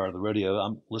 Sweetheart of the Rodeo,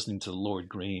 I'm listening to Lord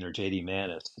Green or J.D.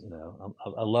 Manis.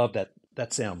 I love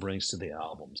that sound brings to the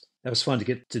albums. That was fun to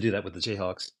get to do that with the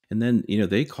Jayhawks. And then,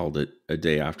 they called it a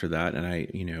day after that. And I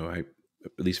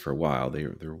at least for a while,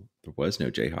 there was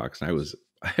no Jayhawks. And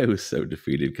I was so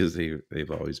defeated because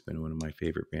they've always been one of my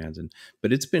favorite bands.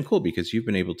 But it's been cool because you've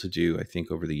been able to do, I think,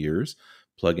 over the years,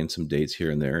 plug in some dates here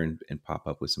and there and pop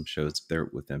up with some shows there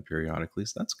with them periodically.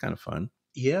 So that's kind of fun.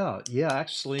 Yeah.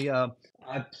 Actually, I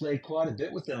played quite a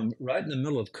bit with them right in the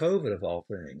middle of COVID, of all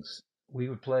things. We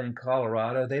would play in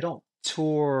Colorado. They don't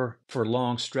tour for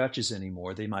long stretches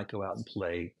anymore. They might go out and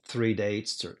play 3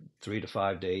 dates or 3 to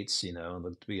 5 dates, and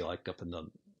it'd be like up in the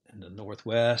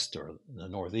Northwest or the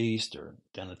Northeast or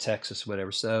down in Texas,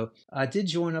 whatever. So I did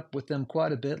join up with them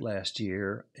quite a bit last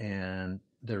year, and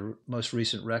their most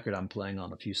recent record, I'm playing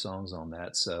on a few songs on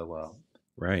that. So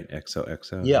right,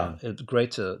 XOXO. Yeah, it's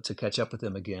great to catch up with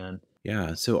them again.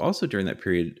 Yeah. So also during that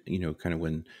period, kind of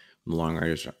when the Long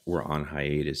Ryders were on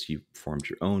hiatus, you formed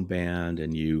your own band,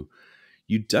 and you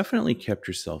definitely kept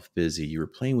yourself busy. You were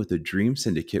playing with the Dream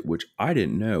Syndicate, which I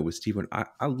didn't know was Steve.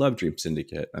 I love Dream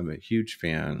Syndicate. I'm a huge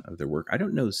fan of their work. I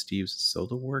don't know Steve's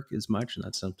solo work as much, and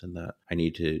that's something that I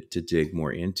need to dig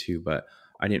more into. But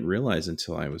I didn't realize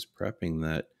until I was prepping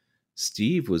that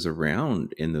Steve was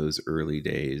around in those early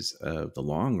days of the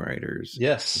Long Ryders.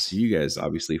 Yes. So you guys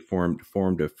obviously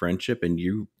formed a friendship, and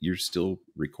you're still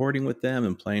recording with them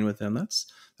and playing with them.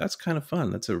 That's kind of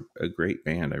fun. That's a great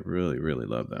band. I really, really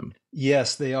love them.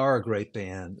 Yes, they are a great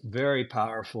band. Very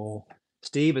powerful.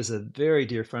 Steve is a very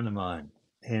dear friend of mine.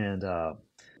 And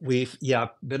we've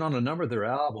been on a number of their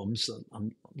albums.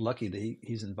 I'm lucky that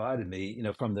he's invited me,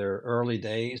 from their early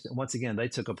days. And once again, they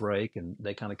took a break and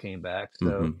they kind of came back.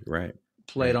 So right.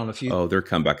 Played on a few. Oh, their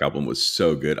comeback album was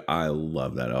so good. I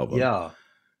love that album. Yeah.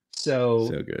 So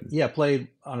good. Yeah, played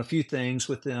on a few things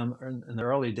with them in the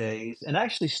early days. And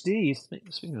actually, Steve,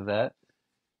 speaking of that,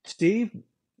 Steve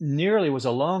nearly was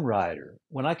a Long Rider.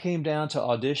 When I came down to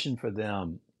audition for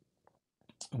them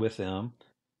with them,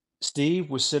 Steve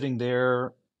was sitting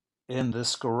there in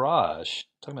this garage,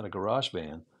 talking about a garage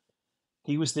band.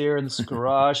 He was there in this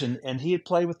garage, and he had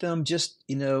played with them just,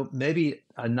 maybe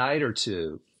a night or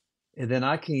two. And then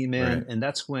I came in, Right. and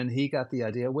that's when he got the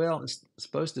idea, well, it's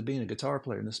supposed to be a guitar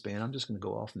player in this band. I'm just going to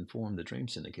go off and form the Dream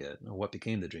Syndicate, or what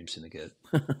became the Dream Syndicate.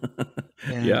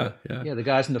 And, yeah. the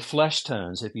guys in the Flesh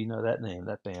Tones, if you know that name,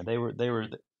 that band, they were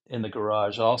in the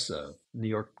garage also.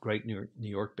 Great New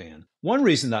York band. One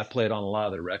reason I played on a lot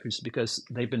of their records is because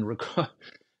they've been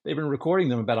recording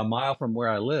them about a mile from where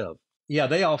I live. Yeah,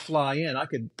 they all fly in. I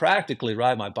could practically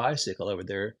ride my bicycle over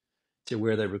there to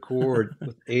where they record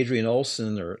with Adrian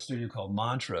Olson, or a studio called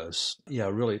Montrose. Yeah,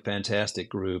 really fantastic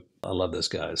group. I love those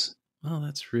guys. Oh,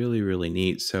 that's really, really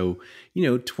neat. So,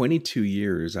 22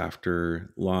 years after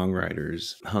Long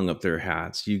Ryders hung up their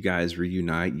hats, you guys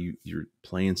reunite. You're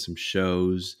playing some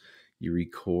shows. You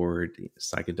record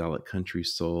Psychedelic Country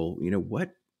Soul.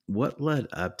 What led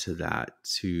up to that,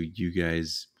 to you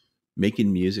guys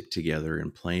making music together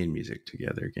and playing music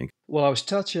together again? Well, I was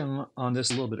touching on this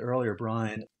a little bit earlier,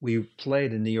 Brian. We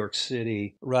played in New York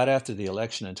City right after the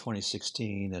election in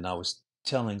 2016, and I was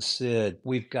telling Sid,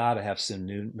 we've got to have some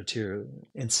new material.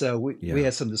 And so we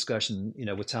had some discussion,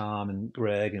 with Tom and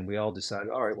Greg, and we all decided,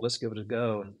 all right, well, let's give it a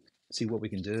go and see what we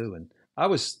can do. And I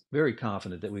was very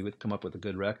confident that we would come up with a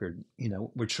good record.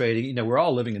 We're trading, we're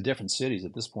all living in different cities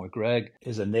at this point. Greg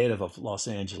is a native of Los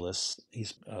Angeles.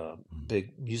 He's a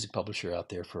big music publisher out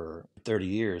there for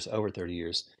over 30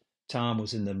 years. Tom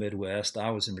was in the Midwest.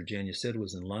 I was in Virginia. Sid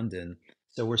was in London.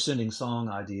 So we're sending song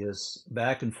ideas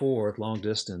back and forth, long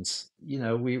distance. We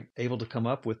were able to come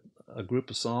up with a group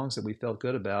of songs that we felt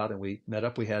good about, and we met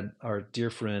up. We had our dear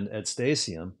friend Ed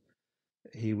Stasium.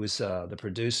 He was the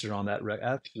producer on that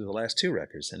actually the last 2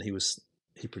 records, and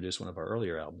he produced one of our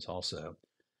earlier albums also.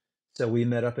 So we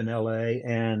met up in L.A.,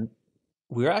 and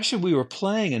we were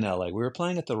playing in L.A. We were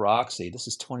playing at the Roxy. This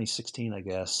is 2016, I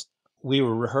guess. We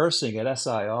were rehearsing at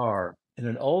SIR, and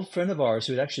an old friend of ours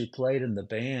who had actually played in the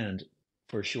band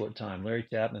for a short time, Larry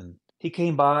Chapman, he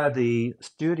came by the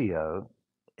studio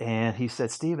and he said,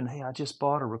 Stephen, hey, I just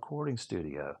bought a recording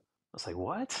studio. I was like,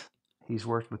 what? He's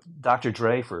worked with Dr.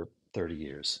 Dre for 30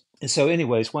 years. And so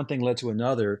anyways, one thing led to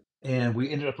another, and we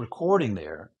ended up recording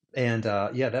there. And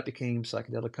that became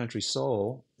Psychedelic Country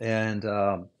Soul. And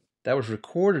that was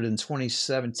recorded in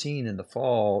 2017 in the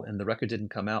fall, and the record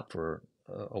didn't come out for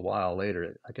a while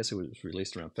later. I guess it was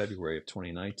released around February of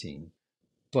 2019.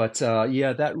 But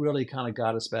that really kind of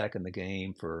got us back in the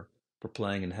game for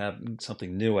playing and having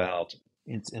something new out.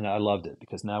 and I loved it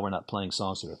because now we're not playing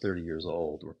songs that are 30 years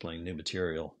old. We're playing new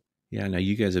material. Yeah, now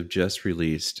you guys have just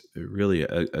released really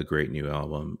a great new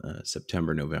album,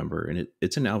 September, November, and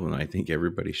it's an album I think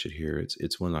everybody should hear.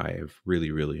 It's one that I have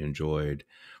really, really enjoyed.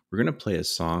 We're going to play a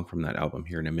song from that album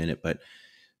here in a minute, but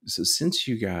so since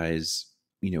you guys,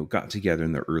 got together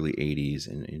in the early '80s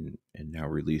and now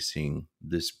releasing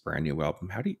this brand new album,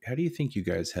 how do you think you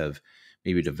guys have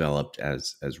maybe developed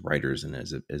as writers and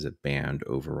as a band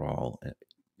overall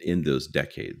in those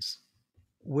decades?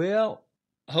 Well,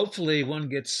 hopefully one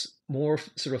gets more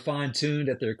sort of fine-tuned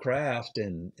at their craft,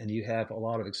 and you have a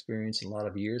lot of experience and a lot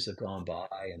of years have gone by,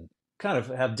 and kind of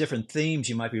have different themes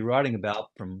you might be writing about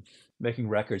from making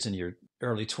records in your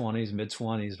early 20s, mid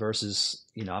 20s versus,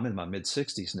 I'm in my mid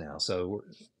 60s now. So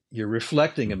you're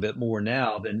reflecting a bit more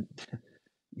now than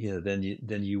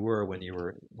than you were when you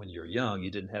were young.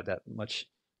 You didn't have that much.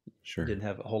 Sure. Didn't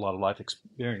have a whole lot of life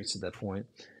experience at that point.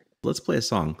 Let's play a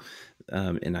song.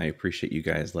 And I appreciate you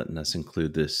guys letting us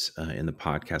include this in the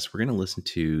podcast. We're going to listen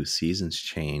to Seasons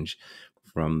Change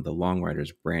from the Long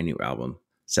Ryders' brand new album,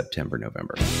 September,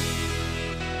 November.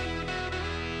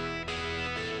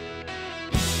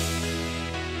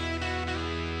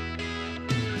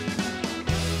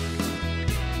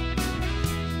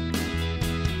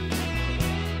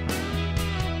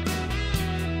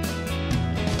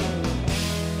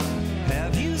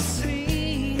 Have you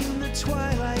seen the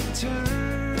twilight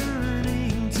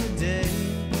turning today?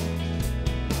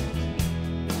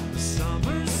 The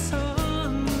summer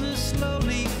sun is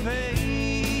slowly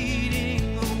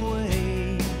fading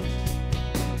away.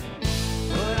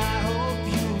 But I hope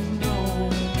you know,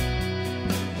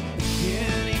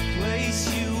 any place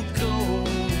you go,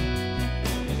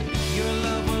 your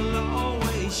love will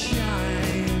always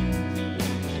shine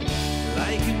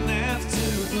like an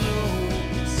afterglow.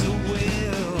 So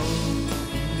we'll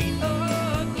meet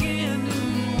again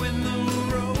when the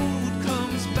road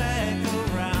comes back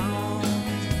around.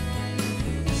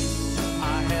 I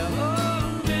have a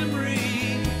memory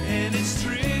and it's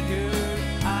triggered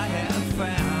I have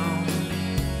found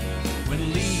when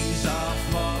leaves are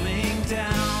falling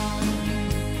down.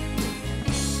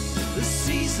 The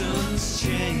seasons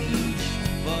change,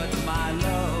 but my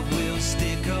love will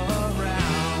stick around.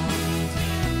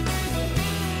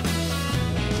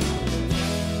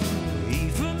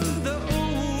 Even though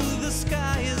the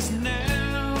sky is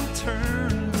now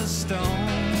turned to stone,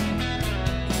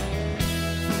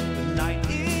 the night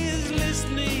is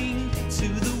listening to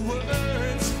the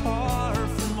words far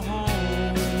from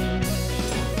home.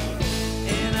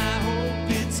 And I hope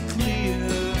it's clear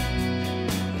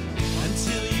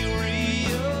until you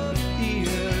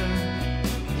reappear.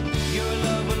 Your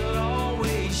love will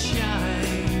always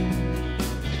shine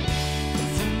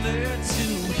from there to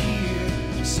here.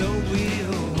 So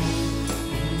we'll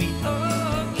meet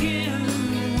again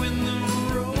when the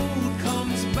road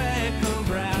comes back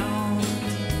around.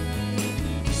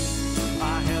 I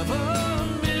have a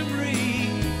memory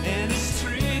and it's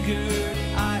triggered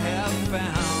I have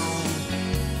found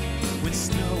when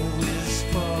snow is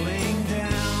falling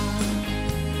down.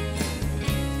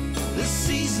 The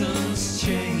seasons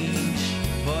change,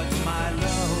 but my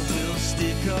love will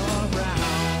stick around.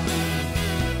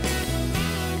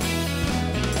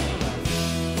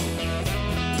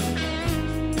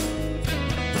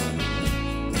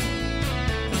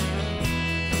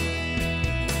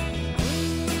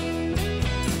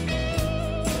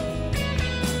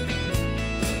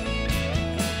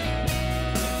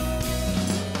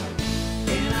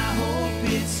 And I hope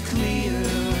it's clear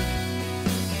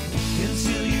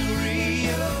until you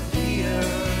reappear.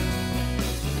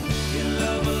 Your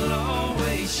love will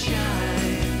always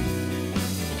shine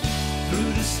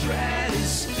through the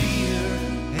stratosphere,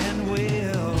 and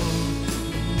we'll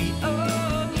meet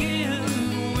again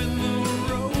when the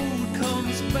road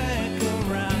comes back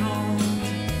around.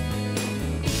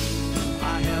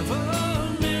 I have a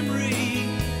memory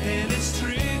and it's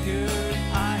triggered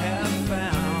I have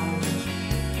found.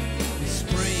 The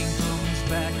spring comes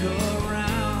back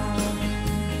around.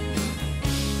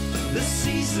 The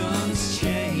seasons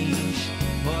change,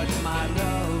 but my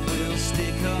love will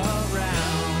stick around.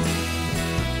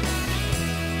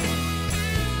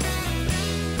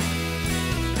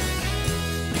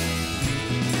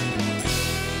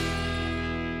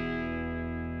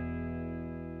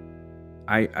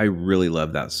 I really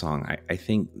love that song. I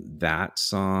think that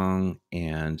song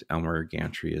and Elmer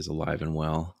Gantry is Alive and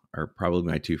Well are probably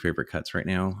my two favorite cuts right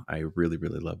now. I really,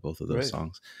 really love both of those Great.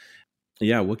 songs.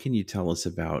 Yeah, what can you tell us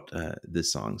about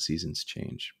this song, Seasons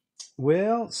Change?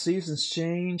 Well, Seasons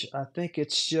Change, I think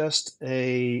it's just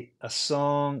a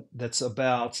song that's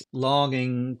about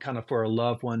longing kind of for a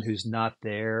loved one who's not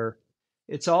there.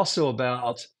 It's also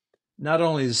about not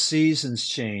only the seasons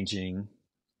changing,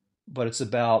 but it's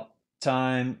about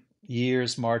time,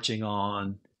 years marching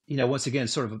on. Once again,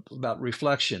 sort of about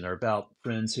reflection or about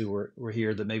friends who were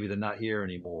here that maybe they're not here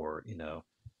anymore.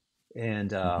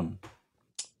 And Hmm.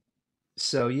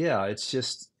 so yeah, it's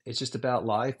just about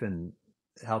life and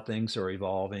how things are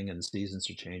evolving and seasons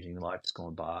are changing, life is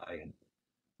going by, and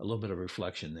a little bit of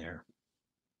reflection there.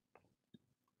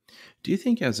 Do you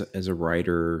think as a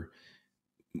writer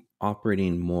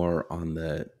operating more on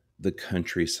the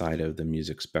country side of the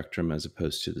music spectrum as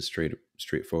opposed to the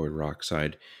straightforward rock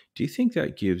side, do you think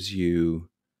that gives you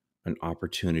an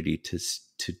opportunity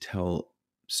to tell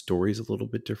stories a little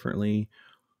bit differently?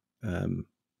 Um,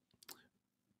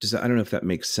 I don't know if that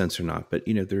makes sense or not, but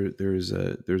there's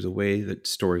a way that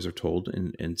stories are told,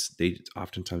 and they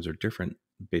oftentimes are different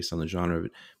based on the genre.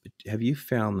 But have you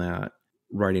found that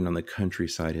writing on the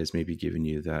countryside has maybe given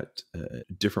you that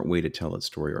different way to tell a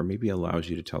story, or maybe allows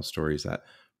you to tell stories that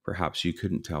perhaps you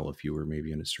couldn't tell if you were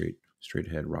maybe in a straight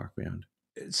ahead rock band?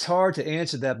 It's hard to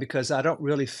answer that because I don't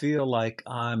really feel like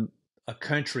I'm a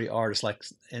country artist, like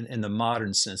in the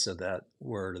modern sense of that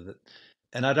word.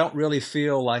 And I don't really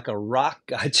feel like a rock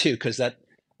guy too, because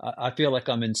I feel like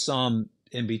I'm in some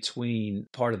in between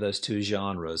part of those two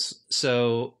genres.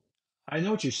 So I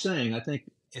know what you're saying. I think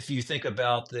if you think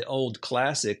about the old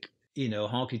classic,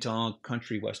 honky tonk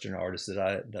country western artists that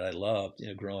I loved,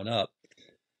 growing up,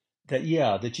 that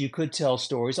yeah, that you could tell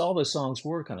stories. All those songs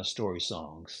were kind of story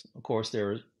songs. Of course,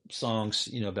 there are songs,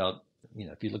 about,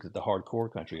 if you look at the hardcore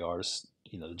country artists,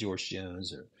 the George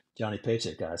Jones or Johnny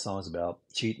Paycheck guy, songs about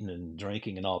cheating and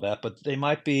drinking and all that, but they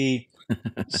might be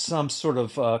some sort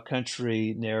of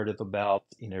country narrative about,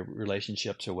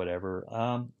 relationships or whatever.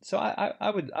 So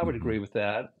I would agree Mhm. with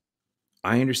that.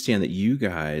 I understand that you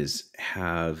guys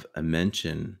have a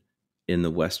mention in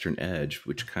the Western Edge,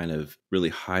 which kind of really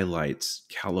highlights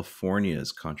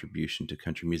California's contribution to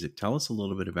country music. Tell us a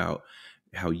little bit about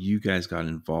how you guys got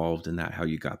involved in that, how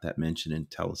you got that mention, and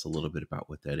tell us a little bit about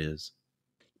what that is.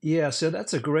 Yeah, so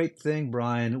that's a great thing,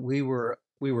 Brian. We were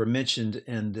mentioned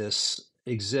in this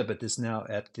exhibit that's now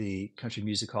at the Country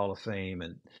Music Hall of Fame,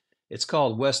 and it's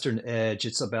called Western Edge.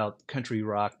 It's about country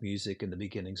rock music and the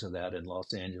beginnings of that in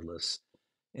Los Angeles.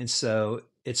 And so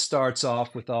it starts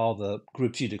off with all the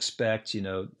groups you'd expect,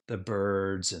 the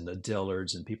Byrds and the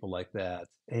Dillards and people like that,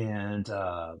 and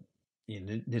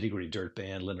Nitty Gritty Dirt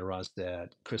Band, Linda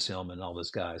Ronstadt, Chris Hillman, all those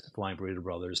guys, the Flying Burrito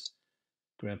Brothers.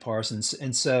 Graham Parsons.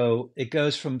 And so it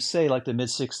goes from, say, like the mid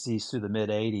 60s through the mid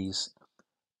 80s.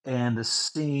 And the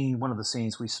scene, one of the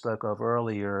scenes we spoke of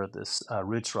earlier, this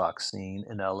roots rock scene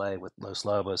in LA with Los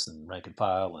Lobos and Rankin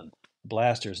File and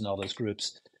Blasters and all those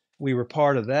groups, we were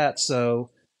part of that.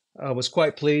 So I was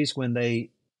quite pleased when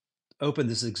they opened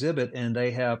this exhibit and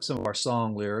they have some of our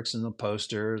song lyrics and the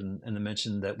poster and they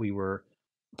mentioned that we were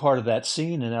part of that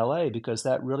scene in LA because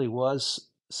that really was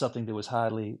something that was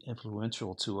highly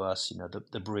influential to us,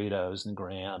 the Burritos and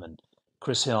Graham and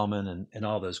Chris Hillman and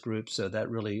all those groups. So that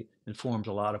really informed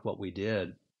a lot of what we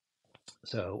did.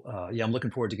 So yeah, I'm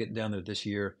looking forward to getting down there this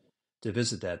year to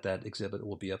visit that. That exhibit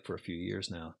will be up for a few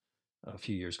years now, a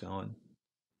few years going.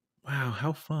 Wow,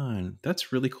 how fun!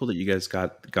 That's really cool that you guys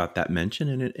got that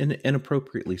mention, and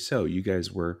appropriately so. You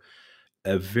guys were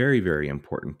a very, very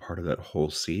important part of that whole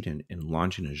scene in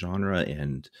launching a genre,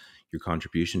 and your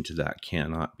contribution to that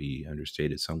cannot be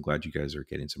understated. So I'm glad you guys are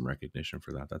getting some recognition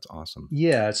for that. That's awesome.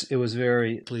 Yeah, it was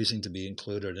very pleasing to be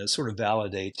included. It sort of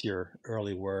validates your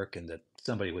early work and that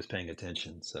somebody was paying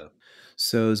attention. So,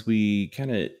 So as we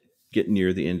kind of get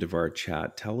near the end of our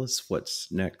chat, tell us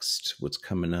what's next, what's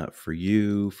coming up for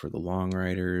you, for the Long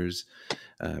Riders.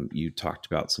 You talked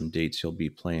about some dates you'll be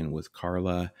playing with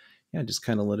Carla. Yeah, just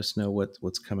kind of let us know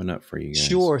what's coming up for you guys.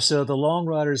 sure. So the Long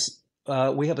Riders,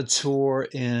 we have a tour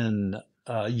in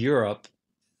Europe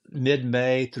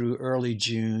mid-May through early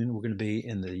June. We're going to be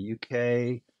in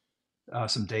the UK,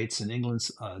 some dates in England,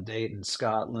 date in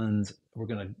Scotland.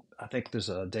 I think there's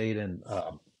a date in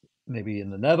maybe in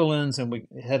the Netherlands, and we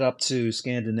head up to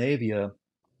Scandinavia.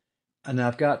 And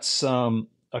I've got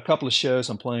a couple of shows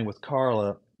I'm playing with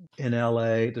Carla in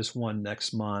LA. There's one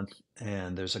next month,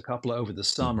 and there's a couple over the Hmm.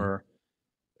 summer.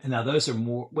 And now those are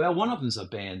more, well, one of them's a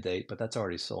band date, but that's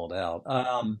already sold out.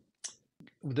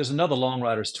 There's another Long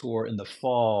Riders tour in the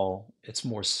fall. It's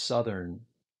more southern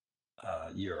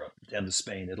Europe, down to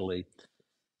Spain, Italy.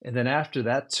 And then after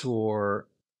that tour,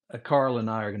 Carl and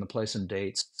I are going to play some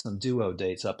dates, some duo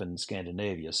dates up in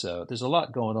Scandinavia. So there's a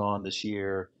lot going on this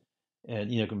year. and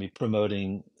going to be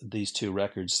promoting these 2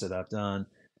 records that I've done.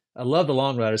 I love the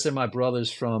Long Ryders. They're my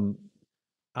brothers from.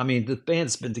 I mean, the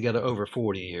band's been together over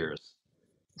 40 years,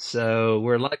 so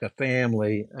we're like a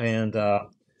family, and I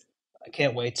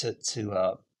can't wait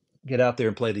to get out there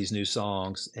and play these new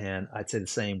songs. And I'd say the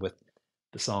same with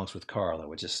the songs with Carla,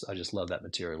 I just love that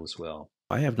material as well.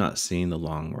 I have not seen the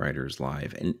Long Ryders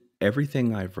live, and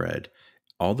everything I've read,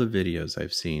 all the videos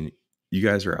I've seen, you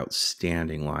guys are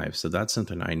outstanding live. So that's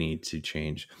something I need to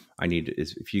change. I need to,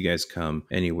 if you guys come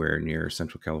anywhere near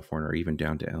Central California or even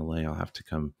down to LA, I'll have to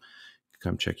come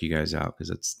check you guys out,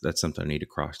 because that's something I need to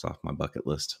cross off my bucket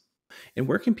list. And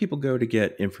where can people go to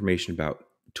get information about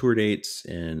tour dates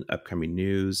and upcoming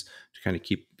news, to kind of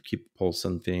keep a pulse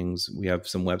on things? We have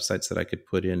some websites that I could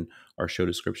put in our show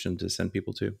description to send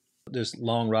people to. There's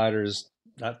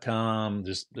longryders.com.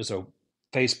 There's a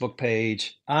Facebook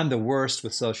page. I'm the worst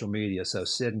with social media, so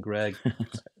Sid and Greg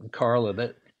and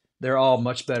Carla, they're all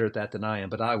much better at that than I am,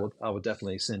 but I will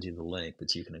definitely send you the link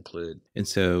that you can include. And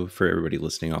so for everybody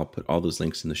listening, I'll put all those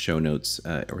links in the show notes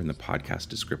or in the podcast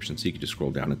description, so you can just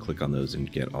scroll down and click on those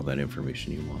and get all that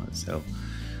information you want. So,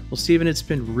 well, Stephen, it's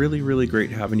been really, really great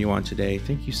having you on today.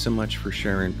 Thank you so much for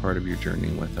sharing part of your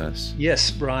journey with us.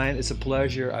 Yes, Brian, it's a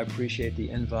pleasure. I appreciate the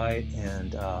invite,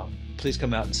 and please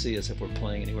come out and see us if we're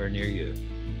playing anywhere near you.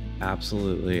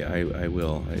 Absolutely, I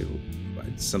will.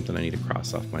 It's something I need to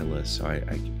cross off my list. So I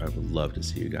would love to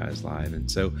see you guys live.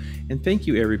 And thank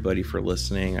you everybody for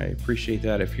listening. I appreciate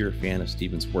that. If you're a fan of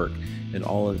Stephen's work and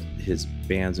all of his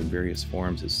bands in various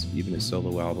forms, even his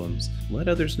solo albums, let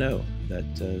others know that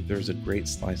there's a great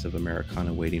slice of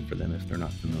Americana waiting for them if they're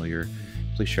not familiar.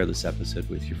 Please share this episode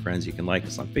with your friends. You can like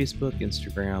us on Facebook,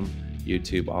 Instagram,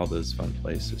 YouTube, all those fun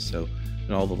places.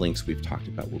 And all the links we've talked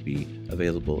about will be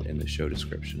available in the show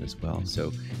description as well.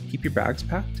 So keep your bags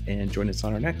packed and join us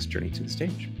on our next Journey to the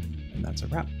Stage. And that's a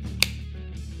wrap.